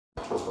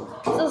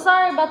So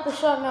sorry about the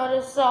short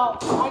notice. So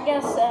I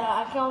guess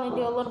I can only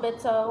do a little bit.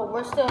 So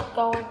we're still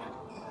going.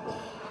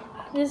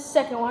 This is the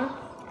second one.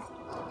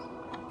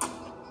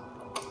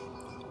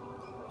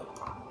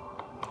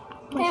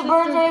 Hey,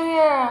 birds right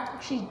here.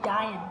 She's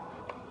dying.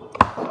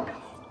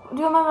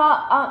 Do my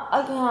mouth?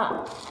 I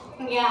can't.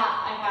 Yeah,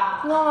 I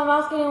got. No, my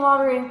mouth's getting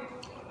watery.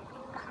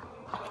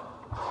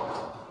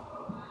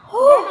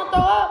 You're gonna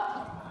throw up.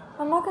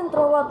 I'm not gonna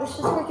throw up. It's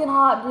just freaking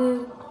hot,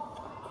 dude.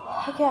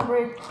 I can't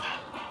breathe.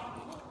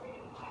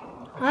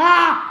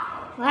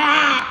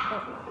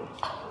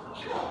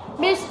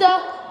 Mister.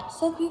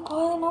 So be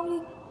quiet.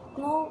 Nobody.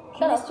 No.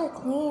 Shut up. Mr.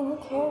 Clean. Who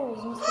cares,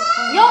 Mr.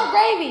 Clean? Yo,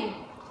 Gravy.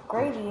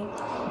 Gravy.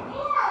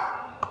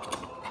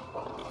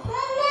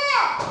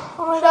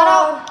 Oh my Shut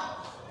God. up.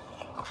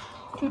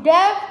 To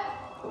Dev.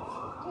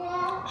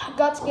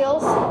 Got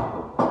skills.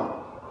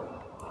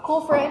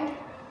 Cool friend.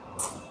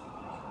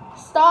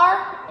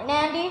 Star and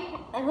Andy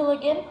and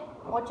Hooligan,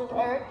 which is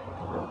Eric.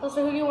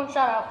 So who do you want to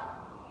shout out?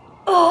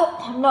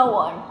 No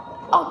one.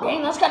 Oh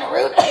dang, that's kind of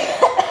rude. I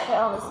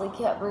honestly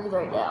can't breathe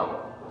right now.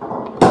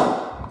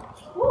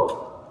 Woo.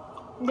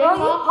 Girl,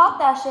 you pop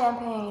that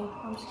champagne.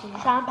 I'm just kidding.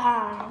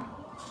 Champagne.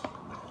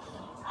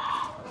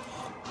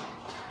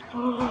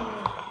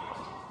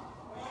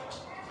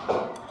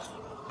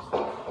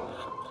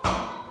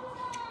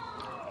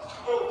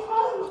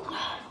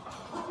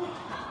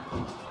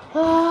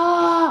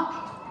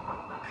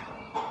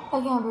 I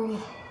can't breathe.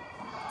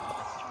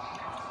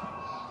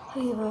 I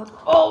give up.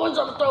 Oh, what's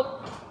on the throat?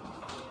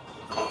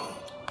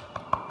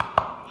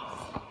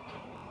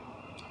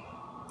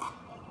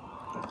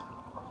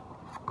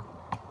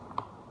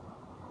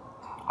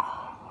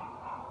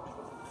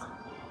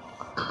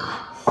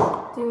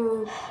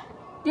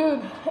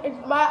 Dude,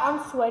 I'm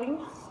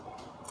sweating.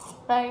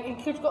 Like it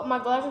keeps going. My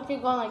glasses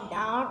keep going like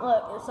down.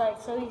 Look, it's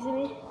like so easy.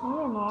 No,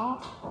 you're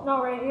not.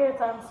 No, right here.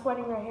 I'm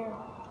sweating right here.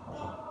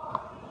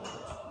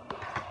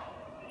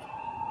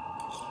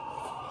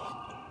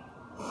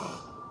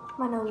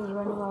 My nose is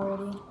running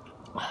already.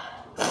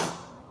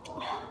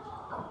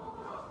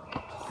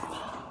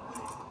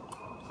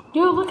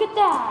 Dude, look at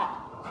that.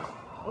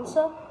 What's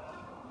up?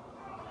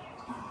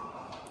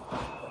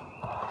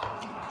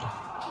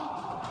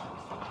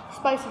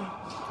 Spicy.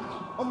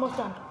 Almost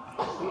done.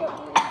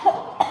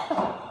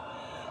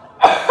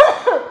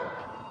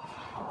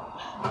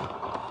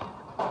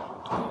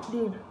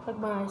 Dude, look at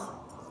my eyes.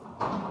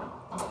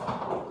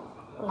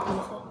 Look at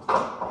this.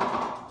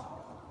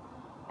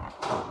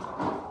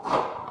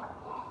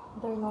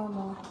 They're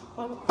normal.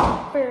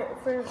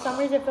 For some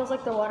reason, it feels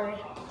like they're watery.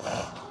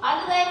 How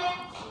do they?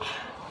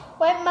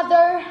 Wait,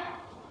 mother.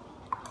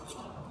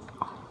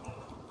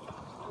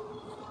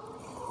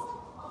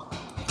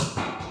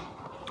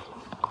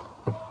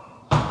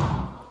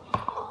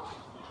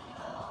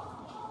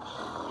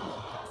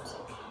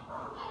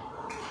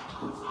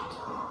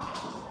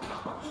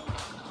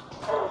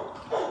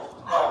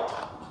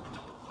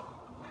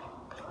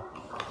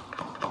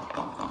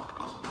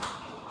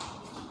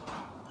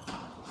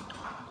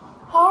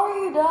 How are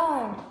you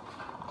done?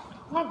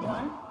 I'm not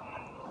done.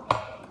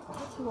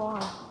 Yes, you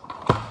are.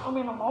 I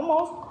mean, I'm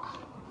almost.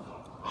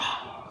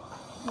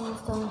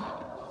 Almost done.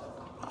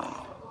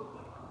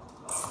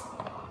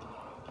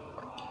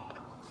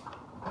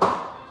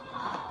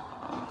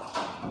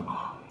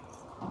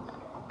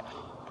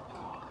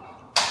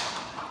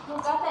 Who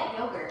got that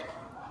yogurt?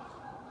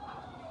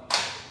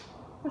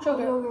 It's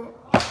okay. Yogurt.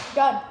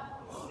 Done.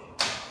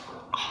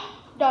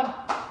 Done.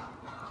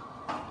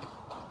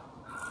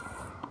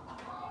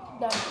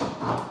 Done.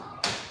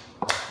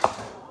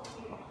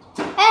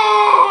 Hey,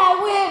 I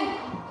win!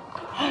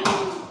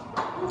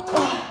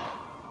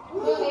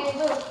 Move, baby,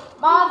 move.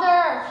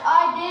 Mother, I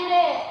did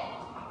it!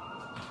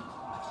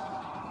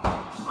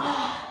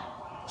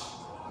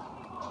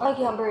 I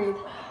can't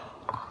breathe.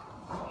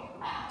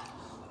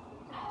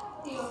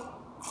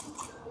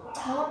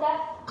 You want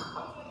that?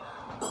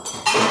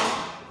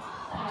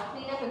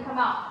 Clean up and come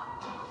out.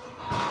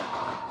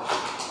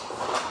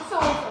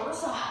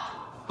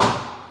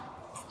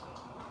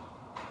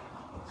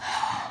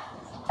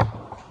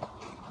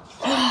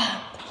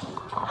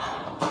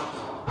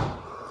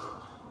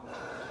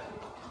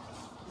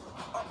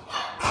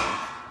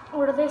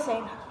 What are they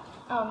saying?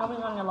 Oh,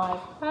 nobody's on your live.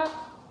 Huh?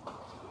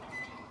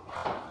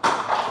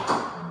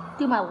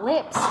 Do my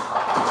lips.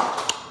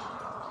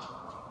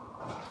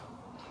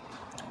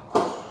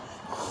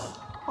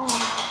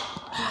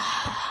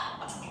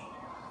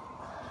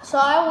 So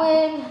I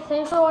win.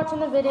 Thanks for watching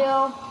the video.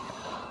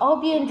 I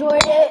hope you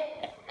enjoyed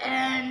it.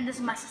 And this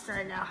is my sister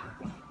right now.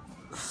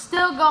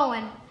 Still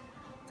going.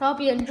 So I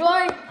hope you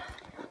enjoy.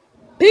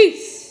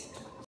 Peace.